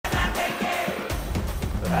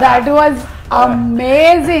That was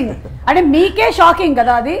amazing. అంటే మీకే shocking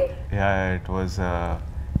కదా అది? Yeah, it was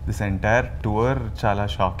this entire tour చాలా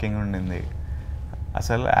షాకింగ్ ఉండింది.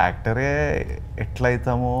 అసలు యాక్టరే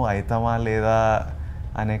అవుతామా లేదా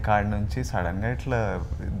అనే కాడి నుంచి సడన్గా ఇట్లా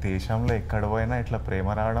దేశంలో ఎక్కడ పోయినా ఇట్లా ప్రేమ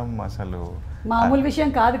రావడం అసలు మామూలు విషయం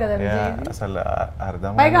కాదు కదా విజయ్. అసలు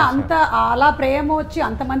అర్థం పైగా అంత అలా ప్రేమ వచ్చి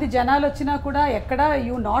అంతమంది జనాలు వచ్చినా కూడా ఎక్కడ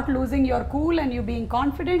you not losing your cool and you being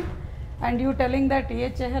confident and you telling that ఏ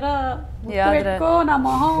చెహరా పెట్టుకో నా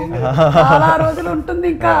మొహం చాలా రోజులు ఉంటుంది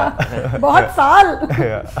ఇంకా బహుత్ సాల్.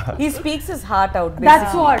 He speaks his heart out basically.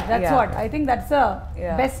 That's what I think that's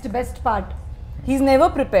the best part. He's never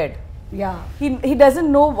prepared. Yeah, he doesn't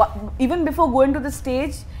know what, even before going to the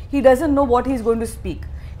stage he doesn't know what he's going to speak.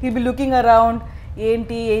 He'll be looking around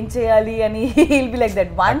enti em cheyali and he'll be like that.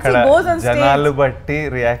 Once he goes on stage janalu batti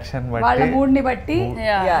reaction batti వాళ్ళ mood ని బట్టి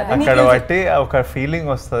అక్కడ బట్టి ఒక feeling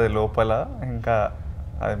వస్తది లోపల ఇంకా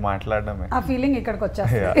అది మాట్లాడడమే ఆ ఫీలింగ్ ఇక్కడికి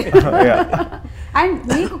వచ్చేస్తుంది. అండ్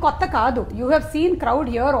మీకు కొత్త కాదు, you have seen crowd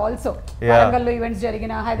here also. వరంగల్లో ఈవెంట్స్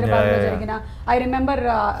జరిగిన, హైదరాబాద్ లో జరిగిన, ఐ రిమెంబర్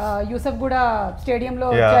యూసఫ్ కూడా స్టేడియం లో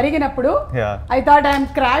జరిగినప్పుడు I thought I'm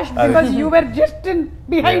crash because you were just in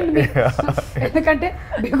behind me. ఎందుకంటే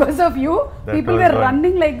because of you people were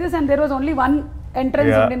running like this and there was only one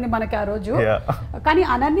entrance ఉండింది మనకి ఆ రోజు. కానీ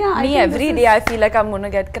Ananya, me every day I feel like I'm going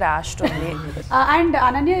to get crashed only. And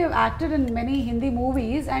Ananya, you acted in many Hindi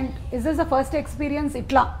movies, and is this the first experience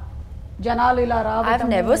itla janalu ila raavatamu?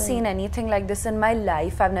 I've never seen anything like this in my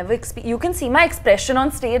life. I've never you can see my expression on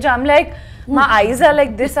stage. I'm like my eyes are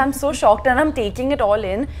like this. I'm so shocked and I'm taking it all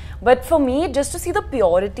in. But for me, just to see the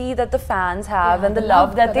purity that the fans have and the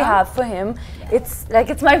love that they have for him, it's like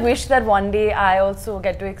it's my wish that one day I also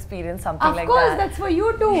get to experience something like that. Of course, that's for you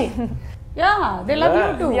too. Yeah, they love you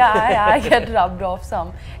too. Yeah, I get rubbed off some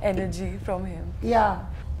energy from him. Yeah.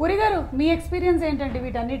 Puri గారు, మీ experience ఏంటంటే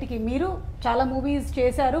వీటన్నిటికీ? మీరు చాలా movies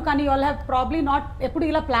చేశారు కానీ you all have probably not ఎప్పుడు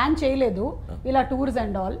ఇలా plan చేయలేదు, ఇలా టూర్స్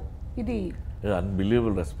అండ్ ఆల్. ఇది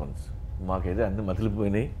అన్బిలీవబుల్ రెస్పాన్స్. మాకైతే అన్ని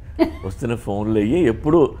మతిలిపోయినాయి. వస్తున్న ఫోన్లు అయ్యి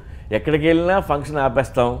ఎప్పుడు ఎక్కడికి వెళ్ళినా ఫంక్షన్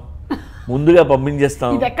ఆపేస్తాం, ముందుగా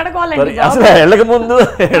పంపించేస్తాం. అసలు వెళ్ళక ముందు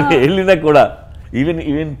వెళ్ళినా కూడా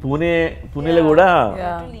ఈవెన్ పూణేలో కూడా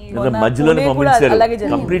మధ్యలోనే పంపించారు,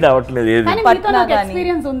 కంప్లీట్ అవ్వట్లేదు ఏది.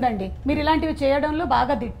 ఎక్స్పీరియన్స్ ఉందండి, మీరు ఇలాంటివి చేయడంలో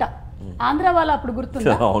బాగా దిట్ట. ఆంధ్రవాలా అప్పుడు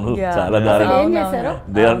గుర్తుందా? అవును, చాలా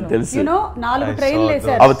దారుణం తెలుసు. 4 ట్రైన్లు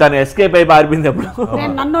వేసారు, తను ఎస్కేప్ అయి పారిపోయింది. అప్పుడు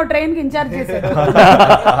నన్ను ట్రైన్ కి ఇన్ఛార్జ్ చేశారు.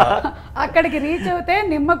 అక్కడికి రీచ్ అవుతే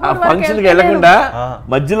నిమ్మకూరు ఫంక్షన్ కి వెళ్ళకుండా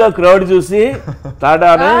మధ్యలో క్రౌడ్ చూసి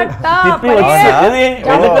తిప్పి వచ్చి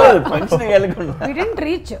ఫంక్షన్ కి వెళ్ళకుండా we didn't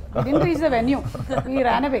reach the venue, we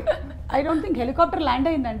ran away. I don't think helicopter land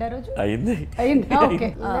అయిందండి ఆ రోజు. అయింది.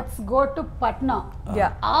 Okay, let's go to Patna.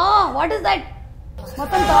 What is that?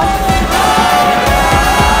 మొత్తం